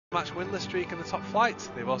Match winless streak in the top flight.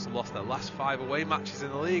 They've also lost their last 5 away matches in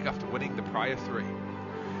the league after winning the prior 3.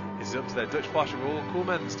 It's up to their Dutch boss Roel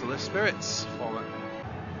Koemans to lift spirits forward.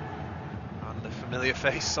 And the familiar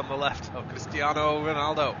face on the left of Cristiano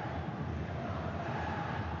Ronaldo.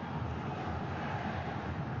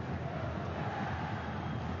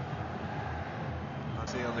 I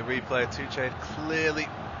see on the replay, Tuchel clearly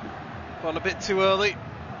gone a bit too early.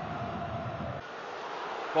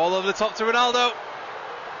 Ball over the top to Ronaldo.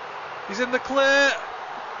 He's in the clear.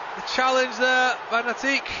 The challenge there by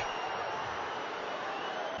Natik.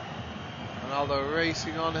 Ronaldo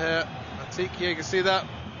racing on here. Natik, you can see that.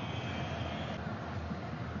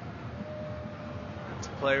 To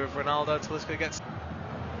play with Ronaldo. Talisca gets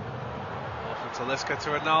off from Talisca to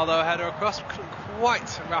Ronaldo. Header across. Couldn't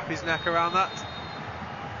quite wrap his neck around that.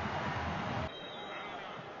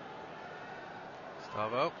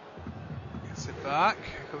 Gustavo gets it back.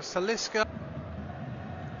 Here comes Talisca.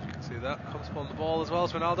 See that, comes upon the ball as well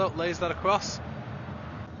as Ronaldo, lays that across.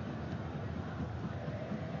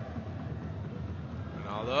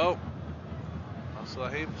 Ronaldo.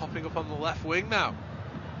 Al-Salahim popping up on the left wing now.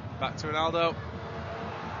 Back to Ronaldo.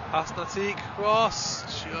 Past Natik, cross,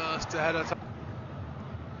 just ahead of time.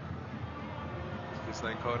 This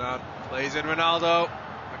lane Conan plays in Ronaldo.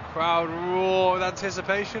 The crowd roar with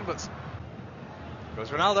anticipation, but goes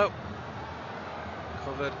Ronaldo.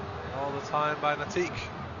 Covered all the time by Natik.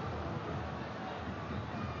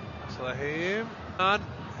 Salahim and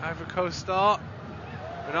Ivory Coast start.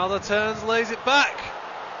 Ronaldo turns, lays it back.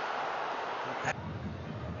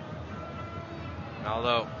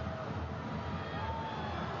 Ronaldo.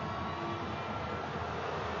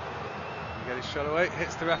 Get his shot away,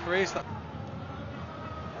 hits the referee.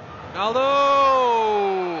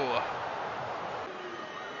 Ronaldo!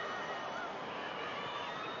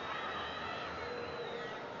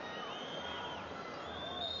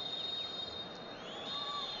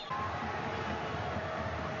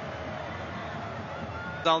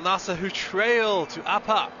 Al Nassr, who trail to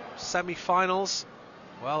Abha semi-finals.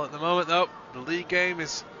 Well, at the moment though, the league game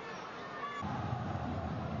is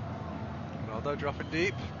Ronaldo dropping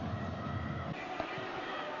deep.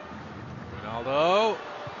 Ronaldo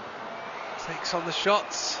takes on the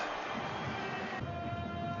shots.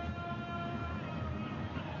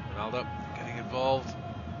 Ronaldo getting involved.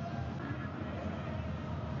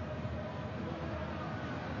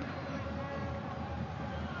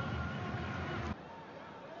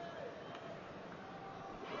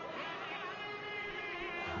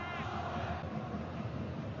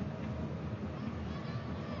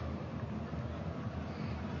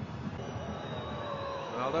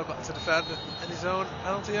 Ronaldo back to defend in his own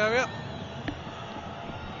penalty area.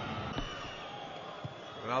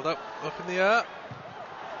 Ronaldo up in the air.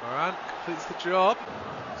 Moran completes the job.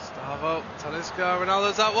 Gustavo, Talisca,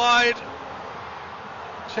 Ronaldo's out wide.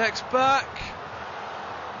 Checks back.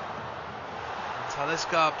 And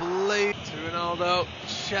Talisca blade to Ronaldo.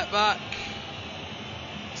 Check back.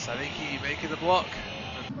 Saniki making the block.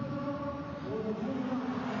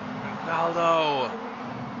 Ronaldo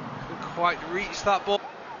couldn't quite reach that ball.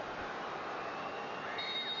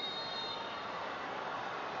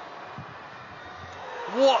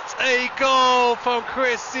 What a goal from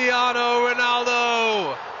Cristiano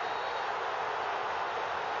Ronaldo!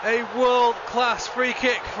 A world-class free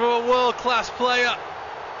kick from a world-class player.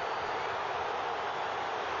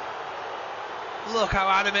 Look how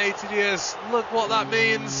animated he is. Look what that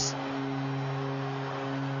means.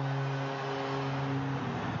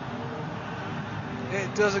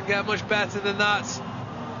 It doesn't get much better than that.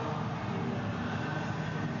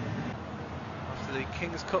 After the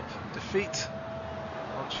King's Cup defeat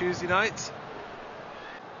on Tuesday night.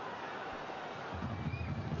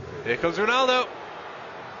 Here comes Ronaldo.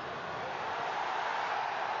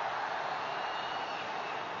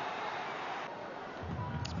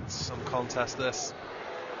 It's been some contest this.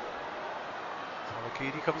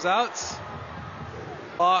 Salakidi comes out.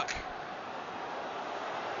 Clark.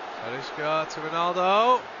 Talisca to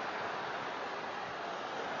Ronaldo.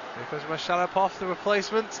 Here comes Mashalipov, the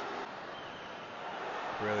replacement.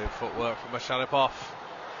 Brilliant footwork from Mashalipov.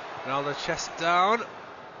 Ronaldo chest down.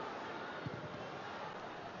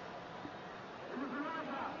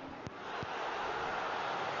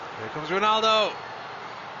 Here comes Ronaldo.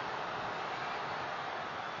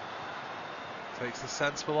 Takes the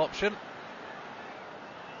sensible option.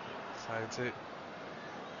 Deciding to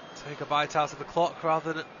take a bite out of the clock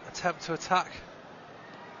rather than attempt to attack.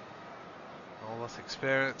 All that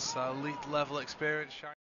experience, that elite level experience.